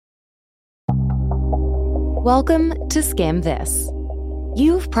Welcome to Skim This.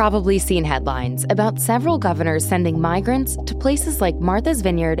 You've probably seen headlines about several governors sending migrants to places like Martha's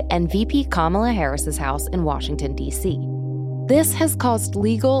Vineyard and VP Kamala Harris's house in Washington, D.C. This has caused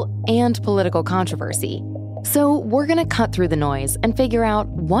legal and political controversy. So we're going to cut through the noise and figure out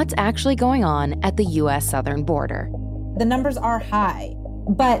what's actually going on at the U.S. southern border. The numbers are high,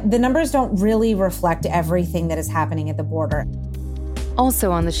 but the numbers don't really reflect everything that is happening at the border.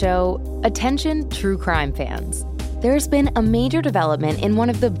 Also on the show, attention true crime fans. There's been a major development in one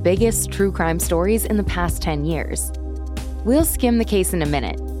of the biggest true crime stories in the past 10 years. We'll skim the case in a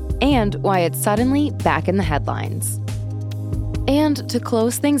minute, and why it's suddenly back in the headlines. And to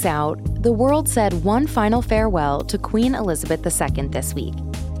close things out, the world said one final farewell to Queen Elizabeth II this week.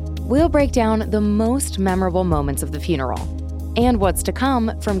 We'll break down the most memorable moments of the funeral, and what's to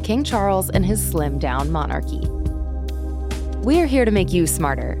come from King Charles and his slimmed-down monarchy. We're here to make you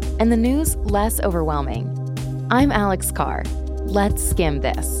smarter, and the news less overwhelming. I'm Alex Carr. Let's skim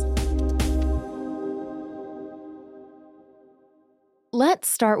this. Let's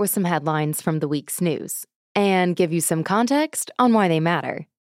start with some headlines from the week's news and give you some context on why they matter.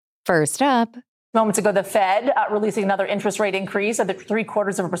 First up, moments ago, the Fed releasing another interest rate increase of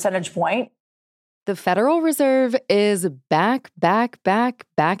 0.75 percentage point. The Federal Reserve is back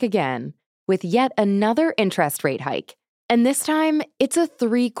again with yet another interest rate hike. And this time, it's a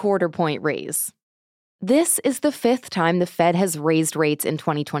 0.75 point raise. This is the fifth time the Fed has raised rates in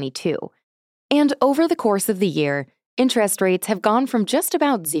 2022. And over the course of the year, interest rates have gone from just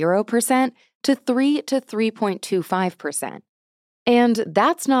about 0% to 3 to 3.25%. And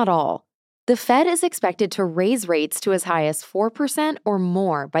that's not all. The Fed is expected to raise rates to as high as 4% or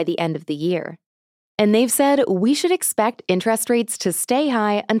more by the end of the year. And they've said we should expect interest rates to stay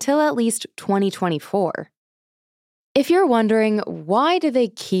high until at least 2024. If you're wondering why do they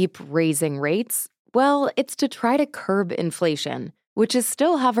keep raising rates, well, it's to try to curb inflation, which is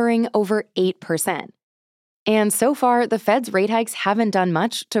still hovering over 8%. And so far, the Fed's rate hikes haven't done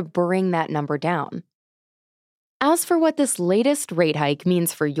much to bring that number down. As for what this latest rate hike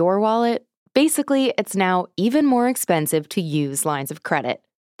means for your wallet, basically, it's now even more expensive to use lines of credit.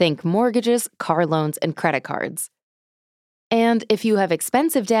 Think mortgages, car loans, and credit cards. And if you have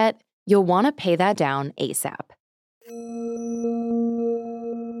expensive debt, you'll want to pay that down ASAP.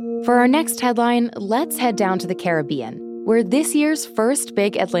 For our next headline, let's head down to the Caribbean, where this year's first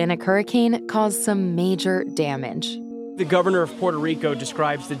big Atlantic hurricane caused some major damage. The governor of Puerto Rico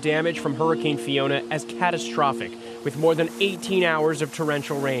describes the damage from Hurricane Fiona as catastrophic, with more than 18 hours of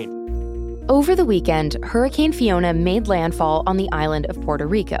torrential rain. Over the weekend, Hurricane Fiona made landfall on the island of Puerto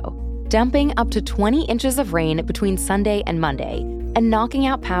Rico, dumping up to 20 inches of rain between Sunday and Monday, and knocking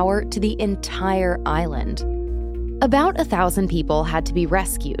out power to the entire island. About 1,000 people had to be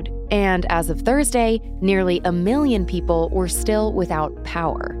rescued, and as of Thursday, nearly 1 million people were still without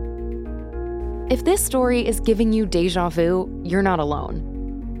power. If this story is giving you déjà vu, you're not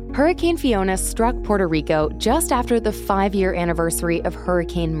alone. Hurricane Fiona struck Puerto Rico just after the 5-year anniversary of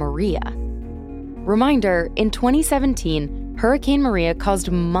Hurricane Maria. Reminder, in 2017, Hurricane Maria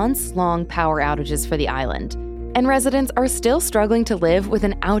caused months-long power outages for the island, and residents are still struggling to live with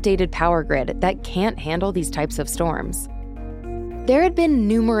an outdated power grid that can't handle these types of storms. There had been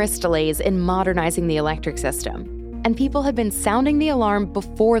numerous delays in modernizing the electric system, and people had been sounding the alarm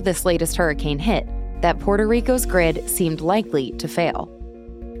before this latest hurricane hit that Puerto Rico's grid seemed likely to fail.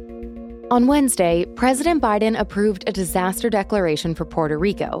 On Wednesday, President Biden approved a disaster declaration for Puerto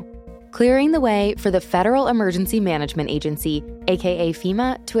Rico, clearing the way for the Federal Emergency Management Agency, aka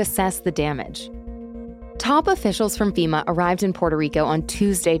FEMA, to assess the damage. Top officials from FEMA arrived in Puerto Rico on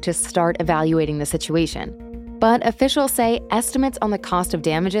Tuesday to start evaluating the situation. But officials say estimates on the cost of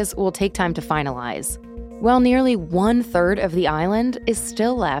damages will take time to finalize, while nearly 1/3 of the island is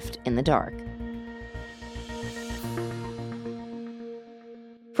still left in the dark.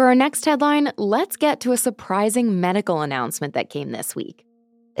 For our next headline, let's get to a surprising medical announcement that came this week.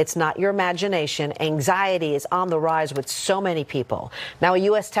 It's not your imagination. Anxiety is on the rise with so many people. Now, a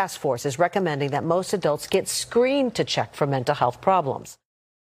U.S. task force is recommending that most adults get screened to check for mental health problems.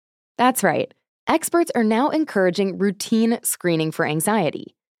 That's right. Experts are now encouraging routine screening for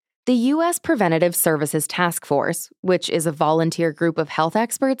anxiety. The U.S. Preventative Services Task Force, which is a volunteer group of health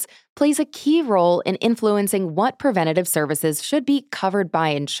experts, plays a key role in influencing what preventative services should be covered by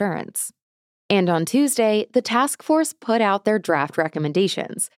insurance. And on Tuesday, the task force put out their draft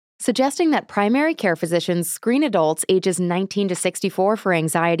recommendations, suggesting that primary care physicians screen adults ages 19 to 64 for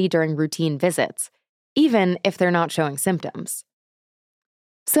anxiety during routine visits, even if they're not showing symptoms.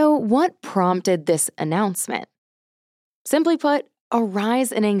 So what prompted this announcement? Simply put, a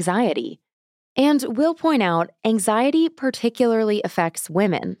rise in anxiety. And we'll point out, anxiety particularly affects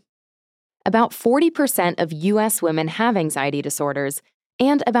women. About 40% of U.S. women have anxiety disorders,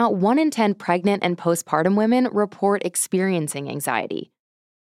 and about 1 in 10 pregnant and postpartum women report experiencing anxiety.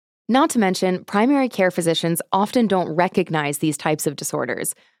 Not to mention, primary care physicians often don't recognize these types of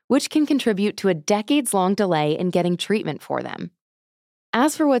disorders, which can contribute to a decades-long delay in getting treatment for them.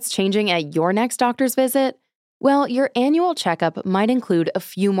 As for what's changing at your next doctor's visit, well, your annual checkup might include a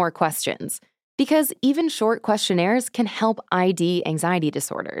few more questions, because even short questionnaires can help ID anxiety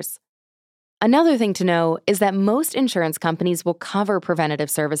disorders. Another thing to know is that most insurance companies will cover preventative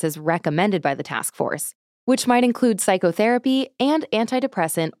services recommended by the task force, which might include psychotherapy and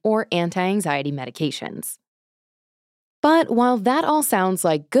antidepressant or anti-anxiety medications. But while that all sounds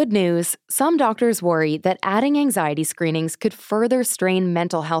like good news, some doctors worry that adding anxiety screenings could further strain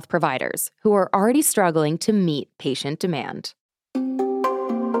mental health providers who are already struggling to meet patient demand.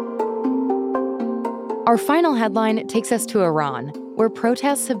 Our final headline takes us to Iran, where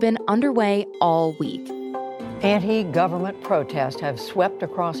protests have been underway all week. Anti-government protests have swept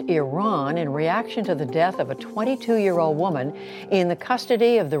across Iran in reaction to the death of a 22-year-old woman in the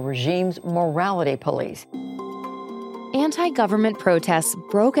custody of the regime's morality police. Anti-government protests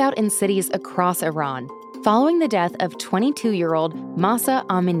broke out in cities across Iran following the death of 22-year-old Mahsa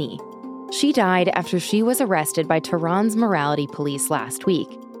Amini. She died after she was arrested by Tehran's morality police last week,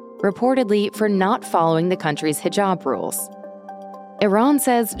 reportedly for not following the country's hijab rules. Iran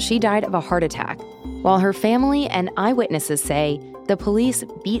says she died of a heart attack, while her family and eyewitnesses say the police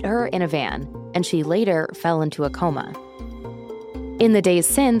beat her in a van and she later fell into a coma. In the days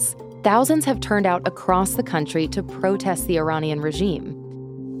since, thousands have turned out across the country to protest the Iranian regime.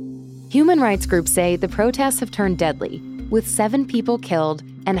 Human rights groups say the protests have turned deadly, with 7 people killed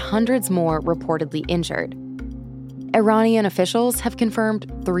and hundreds more reportedly injured. Iranian officials have confirmed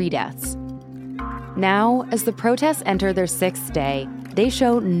 3 deaths. Now, as the protests enter their 6th day, they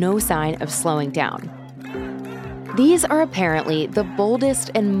show no sign of slowing down. These are apparently the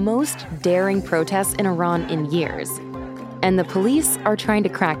boldest and most daring protests in Iran in years. And the police are trying to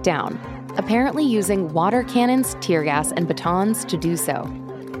crack down, apparently using water cannons, tear gas, and batons to do so.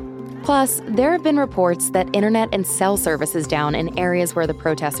 Plus, there have been reports that internet and cell service is down in areas where the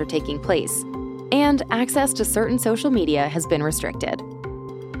protests are taking place, and access to certain social media has been restricted.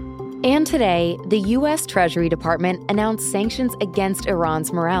 And today, the U.S. Treasury Department announced sanctions against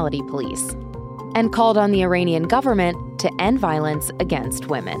Iran's morality police and called on the Iranian government to end violence against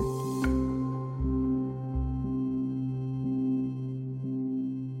women.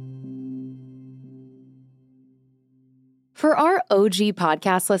 For our OG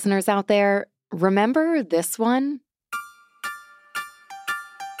podcast listeners out there, remember this one?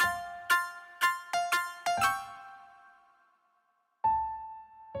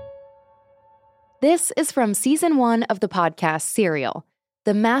 This is from Season 1 of the podcast Serial,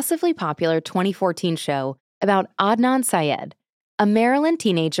 the massively popular 2014 show about Adnan Syed, a Maryland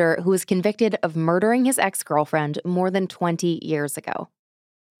teenager who was convicted of murdering his ex-girlfriend more than 20 years ago.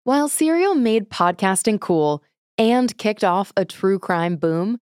 While Serial made podcasting cool and kicked off a true crime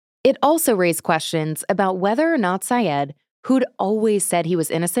boom, it also raised questions about whether or not Syed, who'd always said he was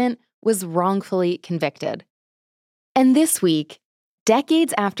innocent, was wrongfully convicted. And this week,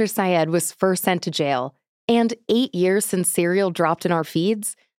 decades after Syed was first sent to jail, and 8 years since Serial dropped in our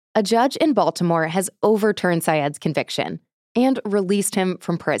feeds, a judge in Baltimore has overturned Syed's conviction and released him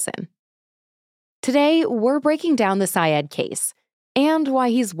from prison. Today, we're breaking down the Syed case and why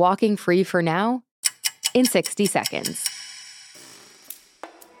he's walking free for now in 60 seconds.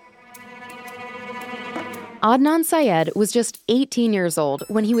 Adnan Syed was just 18 years old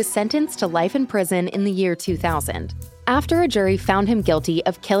when he was sentenced to life in prison in the year 2000, after a jury found him guilty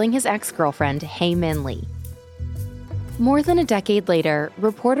of killing his ex-girlfriend, Hae Min Lee. More than a decade later,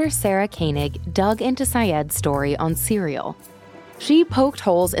 reporter Sarah Koenig dug into Syed's story on Serial. She poked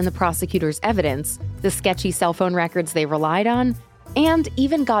holes in the prosecutor's evidence, the sketchy cell phone records they relied on, and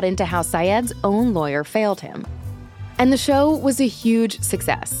even got into how Syed's own lawyer failed him. And the show was a huge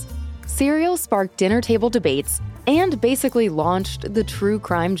success. Serial sparked dinner table debates and basically launched the true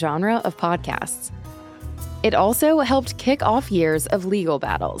crime genre of podcasts. It also helped kick off years of legal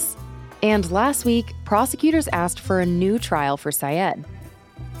battles. And last week, prosecutors asked for a new trial for Syed.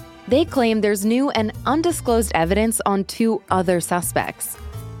 They claim there's new and undisclosed evidence on 2 other suspects.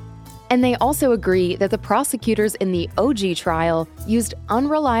 And they also agree that the prosecutors in the OG trial used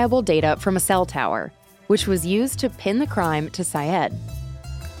unreliable data from a cell tower, which was used to pin the crime to Syed.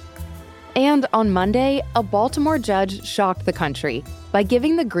 And on Monday, a Baltimore judge shocked the country by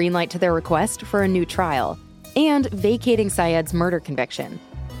giving the green light to their request for a new trial and vacating Syed's murder conviction.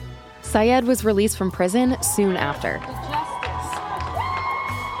 Syed was released from prison soon after.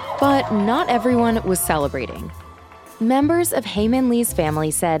 But not everyone was celebrating. Members of Hae Min Lee's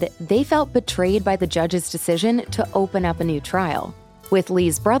family said they felt betrayed by the judge's decision to open up a new trial, with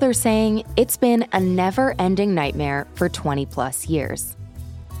Lee's brother saying it's been a never-ending nightmare for 20-plus years.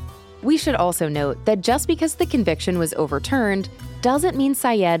 We should also note that just because the conviction was overturned doesn't mean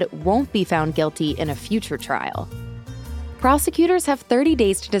Syed won't be found guilty in a future trial. Prosecutors have 30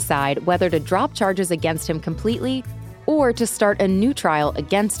 days to decide whether to drop charges against him completely or to start a new trial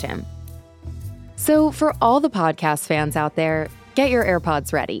against him. So for all the podcast fans out there, get your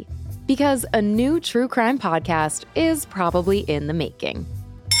AirPods ready, because a new true crime podcast is probably in the making.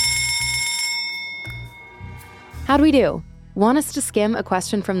 How'd we do? Want us to skim a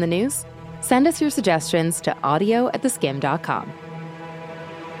question from the news? Send us your suggestions to audio@theskim.com.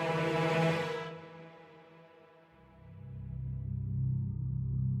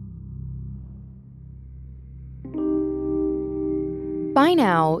 By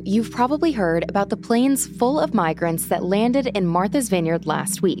now, you've probably heard about the planes full of migrants that landed in Martha's Vineyard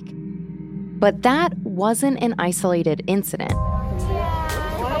last week. But that wasn't an isolated incident.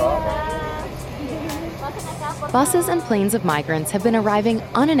 Buses and planes of migrants have been arriving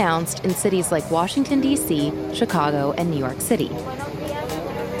unannounced in cities like Washington, D.C., Chicago, and New York City.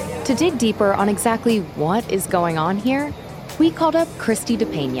 To dig deeper on exactly what is going on here, we called up Christy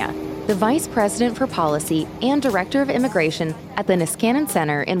DePena, the Vice President for Policy and Director of Immigration at the Niskanen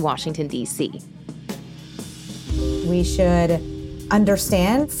Center in Washington, D.C. We should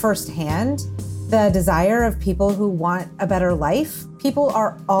understand firsthand the desire of people who want a better life. People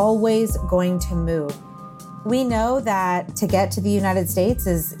are always going to move. We know that to get to the United States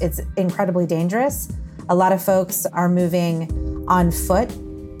it's incredibly dangerous. A lot of folks are moving on foot.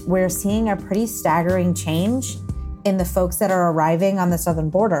 We're seeing a pretty staggering change in the folks that are arriving on the southern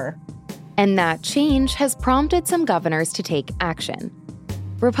border. And that change has prompted some governors to take action.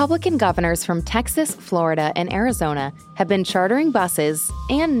 Republican governors from Texas, Florida, and Arizona have been chartering buses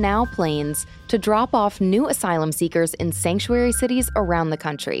and now planes to drop off new asylum seekers in sanctuary cities around the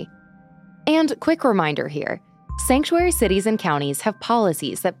country. And quick reminder here, sanctuary cities and counties have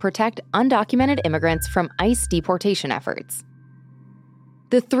policies that protect undocumented immigrants from ICE deportation efforts.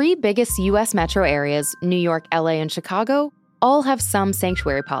 The three biggest U.S. metro areas, New York, LA, and Chicago, all have some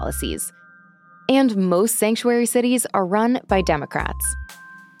sanctuary policies. And most sanctuary cities are run by Democrats.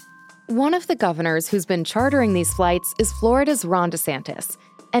 One of the governors who's been chartering these flights is Florida's Ron DeSantis,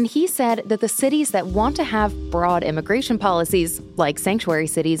 and he said that the cities that want to have broad immigration policies, like sanctuary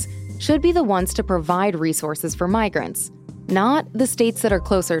cities, should be the ones to provide resources for migrants, not the states that are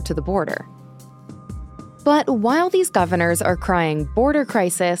closer to the border. But while these governors are crying border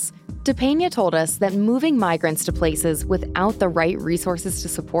crisis, DePena told us that moving migrants to places without the right resources to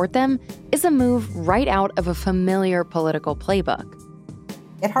support them is a move right out of a familiar political playbook.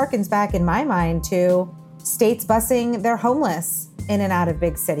 It harkens back in my mind to states busing their homeless in and out of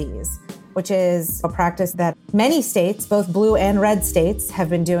big cities, which is a practice that many states, both blue and red states, have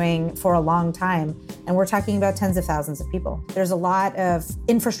been doing for a long time. And we're talking about tens of thousands of people. There's a lot of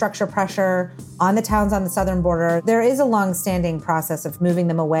infrastructure pressure on the towns on the southern border. There is a long-standing process of moving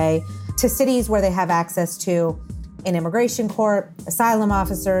them away to cities where they have access to an immigration court, asylum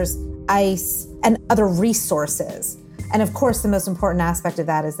officers, ICE, and other resources. And of course, the most important aspect of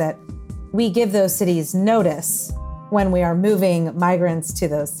that is that we give those cities notice when we are moving migrants to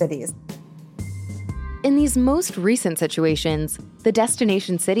those cities. In these most recent situations, the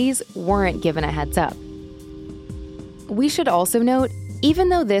destination cities weren't given a heads up. We should also note, even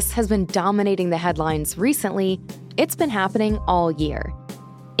though this has been dominating the headlines recently, it's been happening all year.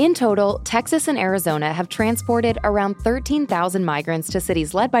 In total, Texas and Arizona have transported around 13,000 migrants to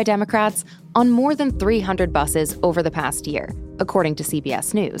cities led by Democrats on more than 300 buses over the past year, according to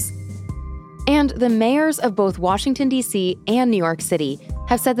CBS News. And the mayors of both Washington, D.C. and New York City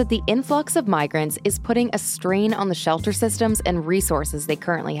have said that the influx of migrants is putting a strain on the shelter systems and resources they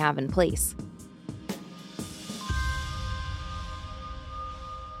currently have in place.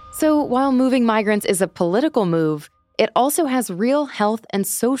 So while moving migrants is a political move, it also has real health and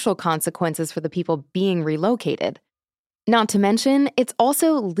social consequences for the people being relocated. Not to mention, it's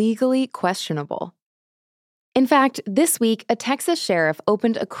also legally questionable. In fact, this week, a Texas sheriff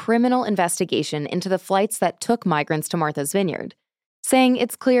opened a criminal investigation into the flights that took migrants to Martha's Vineyard, saying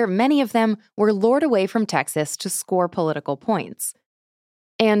it's clear many of them were lured away from Texas to score political points.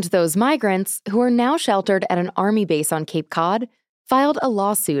 And those migrants, who are now sheltered at an Army base on Cape Cod, filed a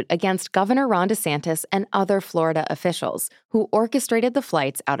lawsuit against Governor Ron DeSantis and other Florida officials who orchestrated the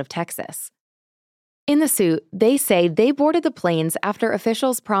flights out of Texas. In the suit, they say they boarded the planes after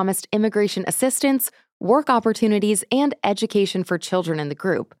officials promised immigration assistance, work opportunities, and education for children in the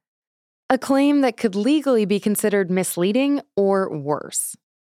group. A claim that could legally be considered misleading or worse.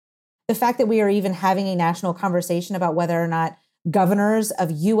 The fact that we are even having a national conversation about whether or not governors of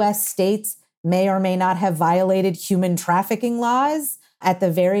U.S. states may or may not have violated human trafficking laws, at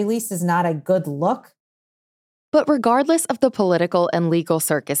the very least, is not a good look. But regardless of the political and legal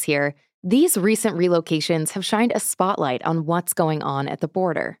circus here, these recent relocations have shined a spotlight on what's going on at the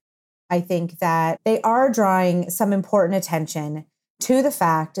border. I think that they are drawing some important attention to the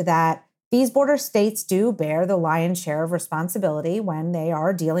fact that these border states do bear the lion's share of responsibility when they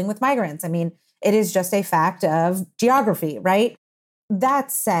are dealing with migrants. I mean, it is just a fact of geography, right?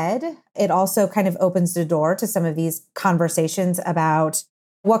 That said, it also kind of opens the door to some of these conversations about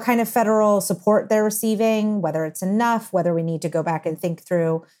what kind of federal support they're receiving, whether it's enough, whether we need to go back and think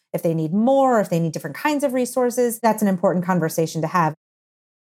through if they need more, if they need different kinds of resources. That's an important conversation to have.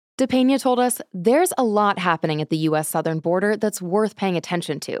 DePena told us there's a lot happening at the U.S. southern border that's worth paying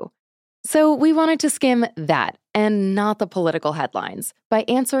attention to. So we wanted to skim that and not the political headlines by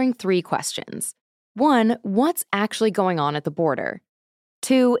answering 3 questions. 1, what's actually going on at the border?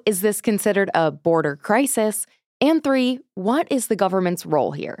 2, is this considered a border crisis? And 3, what is the government's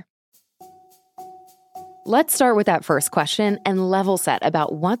role here? Let's start with that first question and level set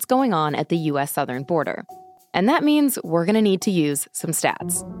about what's going on at the U.S. southern border. And that means we're going to need to use some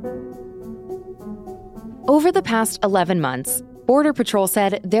stats. Over the past 11 months, Border Patrol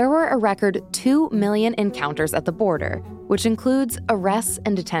said there were a record 2 million encounters at the border, which includes arrests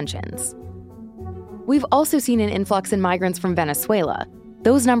and detentions. We've also seen an influx in migrants from Venezuela,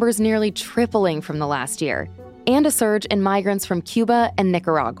 those numbers nearly tripling from the last year, and a surge in migrants from Cuba and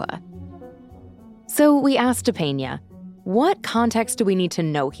Nicaragua. So we asked DePena, what context do we need to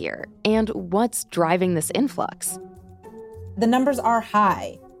know here, and what's driving this influx? The numbers are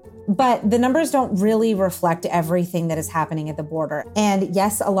high, but the numbers don't really reflect everything that is happening at the border. And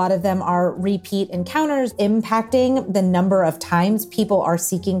yes, a lot of them are repeat encounters impacting the number of times people are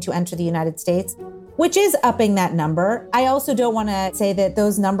seeking to enter the United States, which is upping that number. I also don't want to say that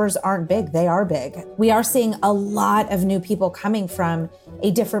those numbers aren't big. They are big. We are seeing a lot of new people coming from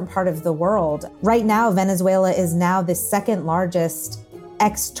a different part of the world. Right now, Venezuela is now the second largest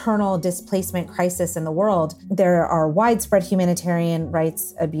external displacement crisis in the world. There are widespread humanitarian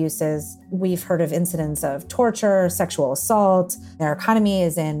rights abuses. We've heard of incidents of torture, sexual assault. Their economy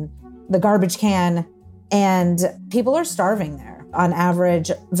is in the garbage can, and people are starving there. On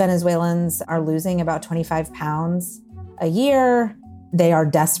average, Venezuelans are losing about 25 pounds a year. They are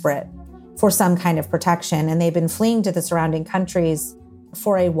desperate for some kind of protection, and they've been fleeing to the surrounding countries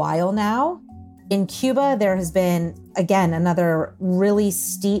for a while now. In Cuba, there has been, again, another really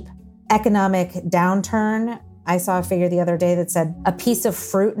steep economic downturn. I saw a figure the other day that said a piece of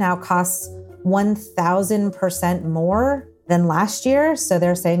fruit now costs 1,000% more than last year. So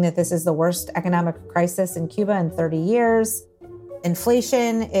they're saying that this is the worst economic crisis in Cuba in 30 years.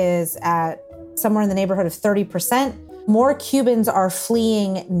 Inflation is at somewhere in the neighborhood of 30%. More Cubans are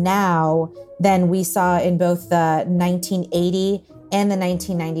fleeing now than we saw in both the 1980 and the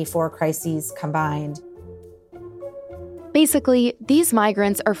 1994 crises combined. Basically, these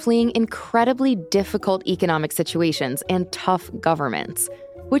migrants are fleeing incredibly difficult economic situations and tough governments,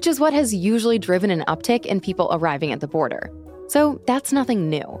 which is what has usually driven an uptick in people arriving at the border. So that's nothing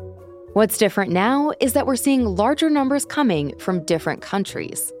new. What's different now is that we're seeing larger numbers coming from different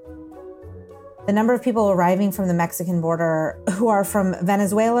countries. The number of people arriving from the Mexican border who are from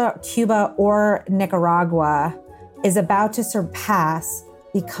Venezuela, Cuba, or Nicaragua is about to surpass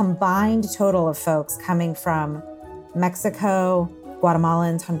the combined total of folks coming from Mexico,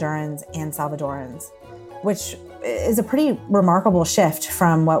 Guatemalans, Hondurans, and Salvadorans, which is a pretty remarkable shift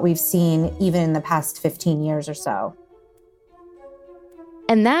from what we've seen even in the past 15 years or so.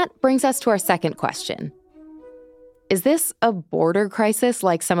 And that brings us to our second question. Is this a border crisis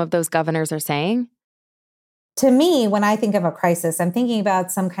like some of those governors are saying? To me, when I think of a crisis, I'm thinking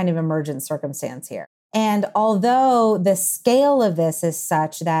about some kind of emergent circumstance here. And although the scale of this is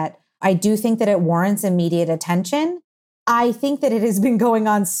such that I do think that it warrants immediate attention, I think that it has been going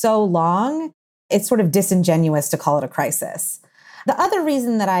on so long, it's sort of disingenuous to call it a crisis. The other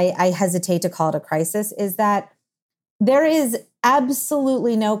reason that I hesitate to call it a crisis is that there is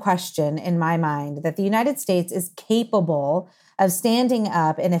absolutely no question in my mind that the United States is capable of standing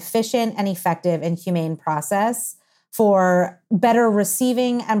up an efficient and effective and humane process for better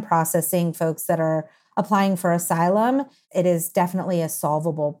receiving and processing folks that are applying for asylum. It is definitely a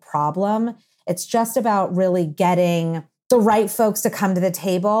solvable problem. It's just about really getting the right folks to come to the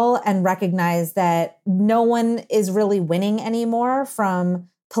table and recognize that no one is really winning anymore from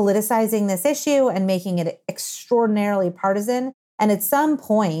politicizing this issue and making it extraordinarily partisan. And at some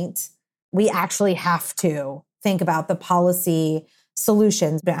point, we actually have to think about the policy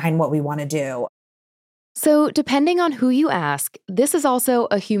solutions behind what we want to do. So, depending on who you ask, this is also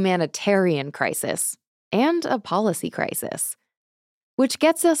a humanitarian crisis and a policy crisis. Which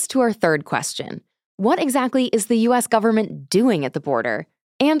gets us to our third question. What exactly is the U.S. government doing at the border?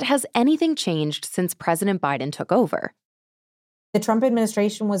 And has anything changed since President Biden took over? The Trump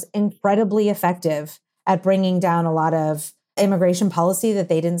administration was incredibly effective at bringing down a lot of immigration policy that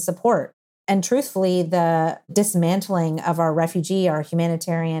they didn't support. And truthfully, the dismantling of our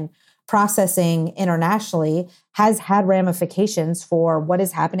humanitarian processing internationally has had ramifications for what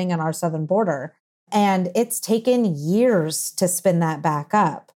is happening on our southern border. And it's taken years to spin that back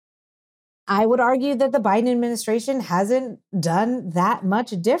up. I would argue that the Biden administration hasn't done that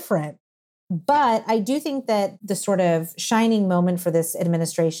much different. But I do think that the sort of shining moment for this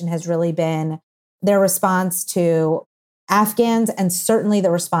administration has really been their response to Afghans and certainly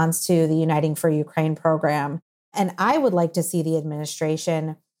the response to the Uniting for Ukraine program. And I would like to see the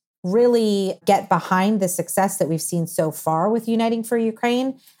administration really get behind the success that we've seen so far with Uniting for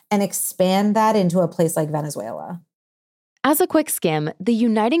Ukraine and expand that into a place like Venezuela. As a quick skim, the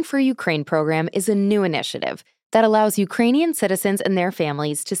Uniting for Ukraine program is a new initiative that allows Ukrainian citizens and their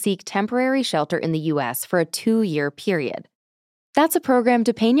families to seek temporary shelter in the U.S. for a 2-year period. That's a program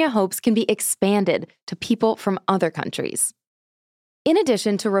DePena hopes can be expanded to people from other countries. In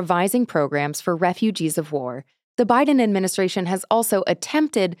addition to revising programs for refugees of war, the Biden administration has also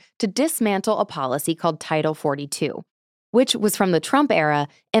attempted to dismantle a policy called Title 42, which was from the Trump era,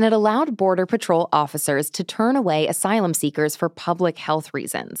 and it allowed Border Patrol officers to turn away asylum seekers for public health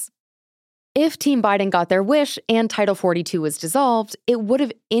reasons. If Team Biden got their wish and Title 42 was dissolved, it would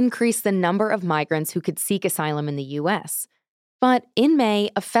have increased the number of migrants who could seek asylum in the U.S. But in May,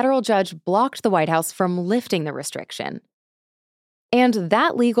 a federal judge blocked the White House from lifting the restriction. And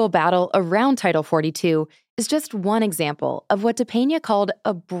that legal battle around Title 42 is just one example of what DePena called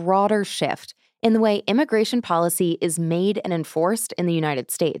a broader shift in the way immigration policy is made and enforced in the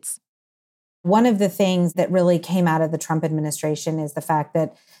United States. One of the things that really came out of the Trump administration is the fact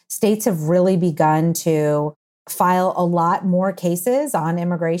that states have really begun to file a lot more cases on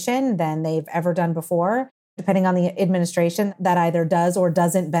immigration than they've ever done before, depending on the administration that either does or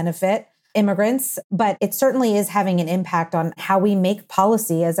doesn't benefit immigrants. But it certainly is having an impact on how we make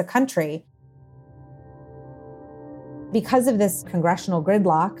policy as a country. Because of this congressional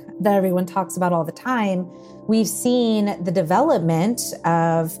gridlock that everyone talks about all the time, we've seen the development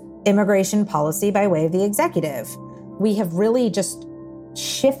of immigration policy by way of the executive. We have really just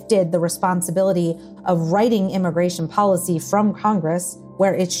shifted the responsibility of writing immigration policy from Congress,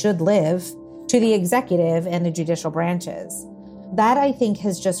 where it should live, to the executive and the judicial branches. That, I think,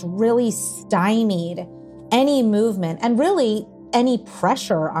 has just really stymied any movement and really any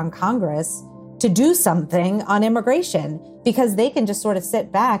pressure on Congress to do something on immigration, because they can just sort of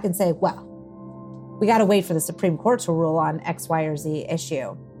sit back and say, well, we got to wait for the Supreme Court to rule on X, Y, or Z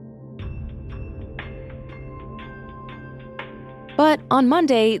issue. But on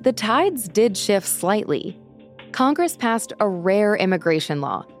Monday, the tides did shift slightly. Congress passed a rare immigration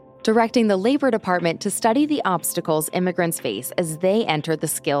law, directing the Labor Department to study the obstacles immigrants face as they enter the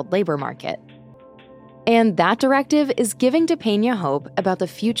skilled labor market. And that directive is giving DePena hope about the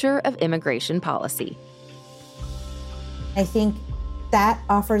future of immigration policy. I think that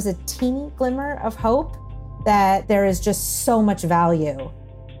offers a teeny glimmer of hope that there is just so much value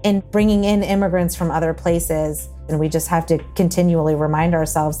in bringing in immigrants from other places. And we just have to continually remind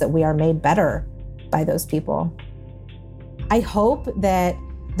ourselves that we are made better by those people. I hope that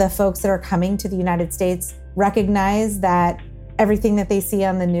the folks that are coming to the United States recognize that everything that they see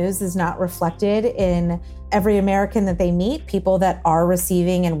on the news is not reflected in every American that they meet. People that are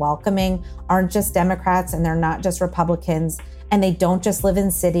receiving and welcoming aren't just Democrats, and they're not just Republicans, and they don't just live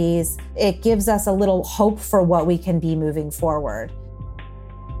in cities. It gives us a little hope for what we can be moving forward.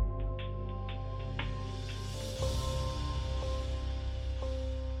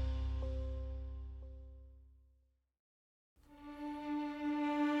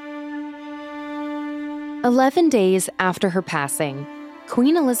 "11 days after her passing,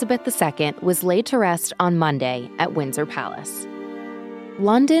 Queen Elizabeth II was laid to rest on Monday at Windsor Palace.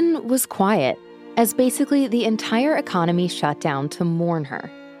 London was quiet, as basically the entire economy shut down to mourn her.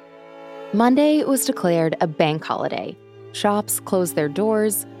 Monday was declared a bank holiday. Shops closed their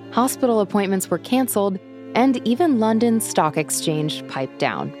doors, hospital appointments were canceled, and even London's stock exchange piped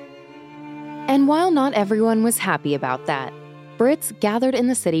down. And while not everyone was happy about that, Brits gathered in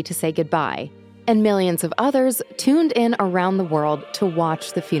the city to say goodbye, and millions of others tuned in around the world to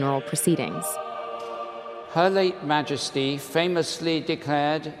watch the funeral proceedings. Her late Majesty famously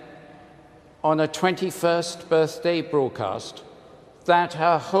declared on a 21st birthday broadcast that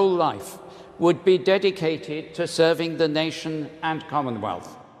her whole life would be dedicated to serving the nation and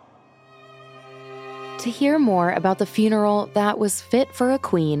Commonwealth. To hear more about the funeral that was fit for a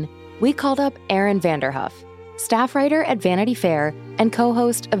queen, we called up Erin Vanderhoef, staff writer at Vanity Fair and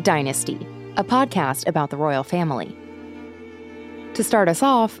co-host of Dynasty, a podcast about the royal family. To start us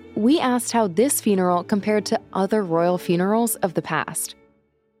off, we asked how this funeral compared to other royal funerals of the past.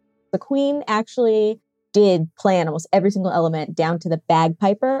 The Queen actually did plan almost every single element down to the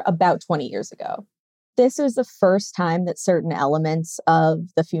bagpiper about 20 years ago. This was the first time that certain elements of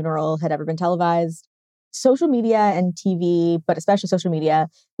the funeral had ever been televised. Social media and TV, but especially social media,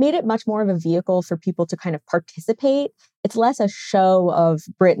 made it much more of a vehicle for people to kind of participate. It's less a show of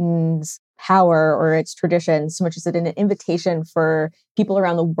Britain's power or its traditions, so much as an invitation for people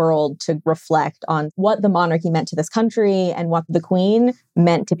around the world to reflect on what the monarchy meant to this country and what the Queen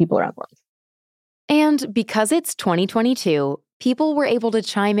meant to people around the world. And because it's 2022, people were able to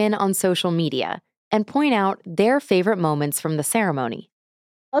chime in on social media and point out their favorite moments from the ceremony.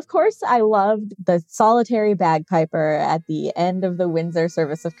 Of course, I loved the solitary bagpiper at the end of the Windsor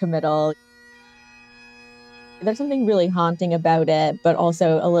service of committal. There's something really haunting about it, but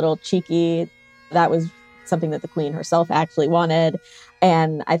also a little cheeky. That was something that the Queen herself actually wanted.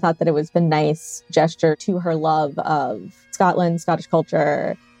 And I thought that it was a nice gesture to her love of Scotland, Scottish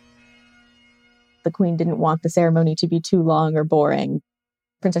culture. The Queen didn't want the ceremony to be too long or boring.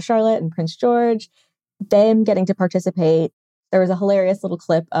 Princess Charlotte and Prince George, them getting to participate. There was a hilarious little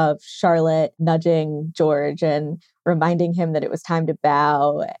clip of Charlotte nudging George and reminding him that it was time to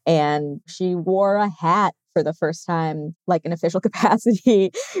bow. And she wore a hat for the first time, like in official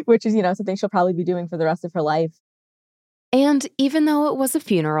capacity, which is, something she'll probably be doing for the rest of her life. And even though it was a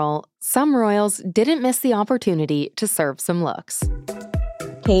funeral, some royals didn't miss the opportunity to serve some looks.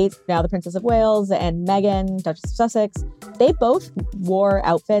 Kate, now the Princess of Wales, and Meghan, Duchess of Sussex, they both wore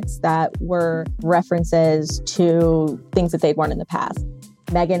outfits that were references to things that they'd worn in the past.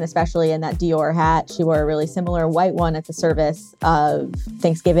 Meghan, especially in that Dior hat, she wore a really similar white one at the service of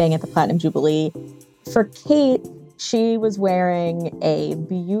Thanksgiving at the Platinum Jubilee. For Kate, she was wearing a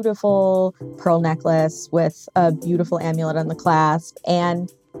beautiful pearl necklace with a beautiful amulet on the clasp,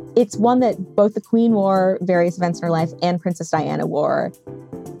 and it's one that both the Queen wore various events in her life and Princess Diana wore.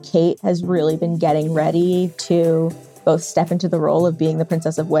 Kate has really been getting ready to both step into the role of being the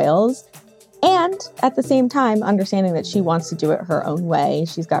Princess of Wales and at the same time understanding that she wants to do it her own way.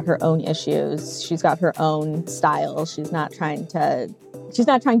 She's got her own issues. She's got her own style. She's not trying to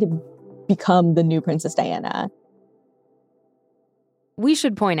become the new Princess Diana. We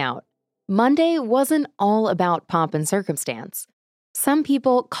should point out, Monday wasn't all about pomp and circumstance. Some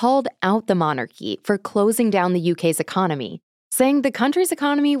people called out the monarchy for closing down the UK's economy, saying the country's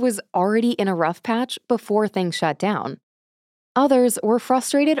economy was already in a rough patch before things shut down. Others were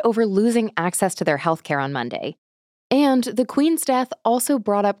frustrated over losing access to their healthcare on Monday. And the Queen's death also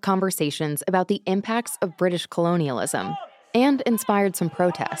brought up conversations about the impacts of British colonialism and inspired some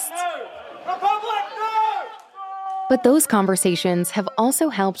protests. But those conversations have also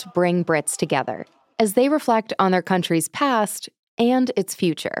helped bring Brits together as they reflect on their country's past and its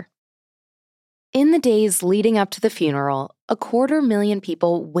future. In the days leading up to the funeral, 250,000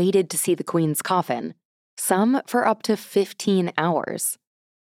 people waited to see the Queen's coffin, some for up to 15 hours.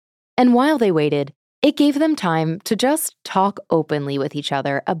 And while they waited, it gave them time to just talk openly with each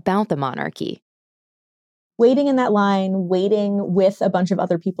other about the monarchy. Waiting in that line, waiting with a bunch of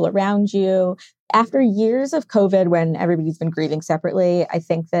other people around you. After years of COVID, when everybody's been grieving separately, I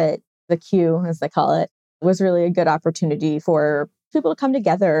think that the queue, as they call it, was really a good opportunity for people to come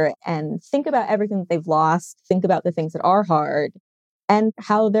together and think about everything that they've lost, think about the things that are hard, and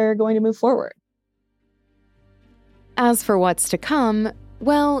how they're going to move forward. As for what's to come,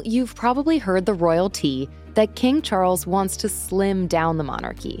 well, you've probably heard the royal tea that King Charles wants to slim down the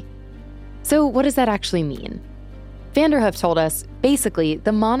monarchy. So what does that actually mean? Vanderhoef told us, basically,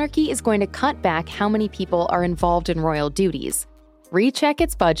 the monarchy is going to cut back how many people are involved in royal duties, recheck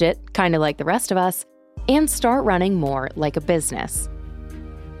its budget, kind of like the rest of us, and start running more like a business.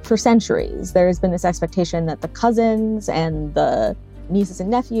 For centuries, there's been this expectation that the cousins and the nieces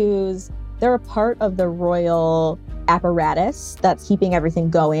and nephews, they're a part of the royal apparatus that's keeping everything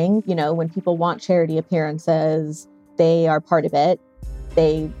going. You know, when people want charity appearances, they are part of it.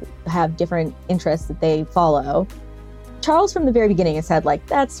 They have different interests that they follow. Charles from the very beginning has said, like,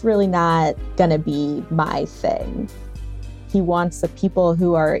 that's really not gonna be my thing. He wants the people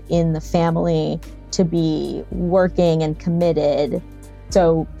who are in the family to be working and committed.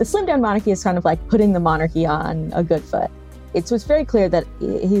 So the slimmed down monarchy is kind of like putting the monarchy on a good foot. It's very clear that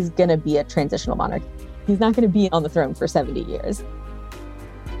he's gonna be a transitional monarch. He's not gonna be on the throne for 70 years.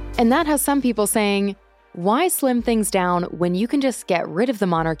 And that has some people saying, why slim things down when you can just get rid of the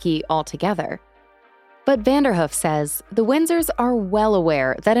monarchy altogether? But Vanderhoof says the Windsors are well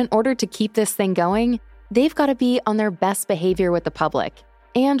aware that in order to keep this thing going, they've got to be on their best behavior with the public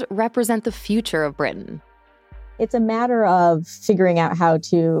and represent the future of Britain. It's a matter of figuring out how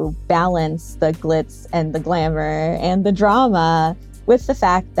to balance the glitz and the glamour and the drama with the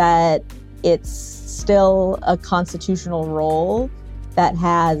fact that it's still a constitutional role that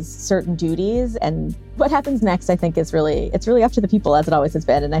has certain duties. And what happens next, I think, it's really up to the people, as it always has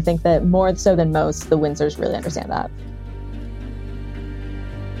been. And I think that more so than most, the Windsors really understand that.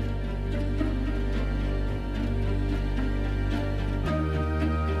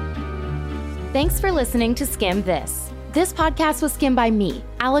 Thanks for listening to Skim This. This podcast was skimmed by me,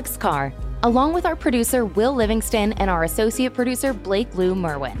 Alex Carr, along with our producer, Will Livingston, and our associate producer, Blake Lou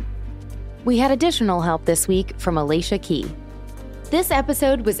Merwin. We had additional help this week from Alicia Key. This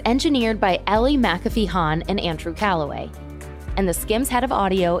episode was engineered by Ellie McAfee-Hahn and Andrew Calloway. And the Skim's head of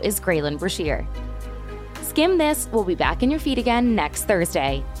audio is Graylin Brashear. Skim This will be back in your feed again next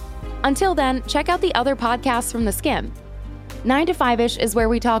Thursday. Until then, check out the other podcasts from the Skim. 9 to 5-ish is where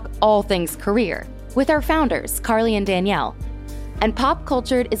we talk all things career with our founders, Carly and Danielle. And Pop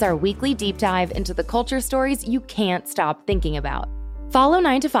Cultured is our weekly deep dive into the culture stories you can't stop thinking about. Follow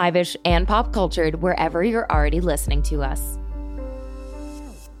 9 to 5-ish and Pop Cultured wherever you're already listening to us.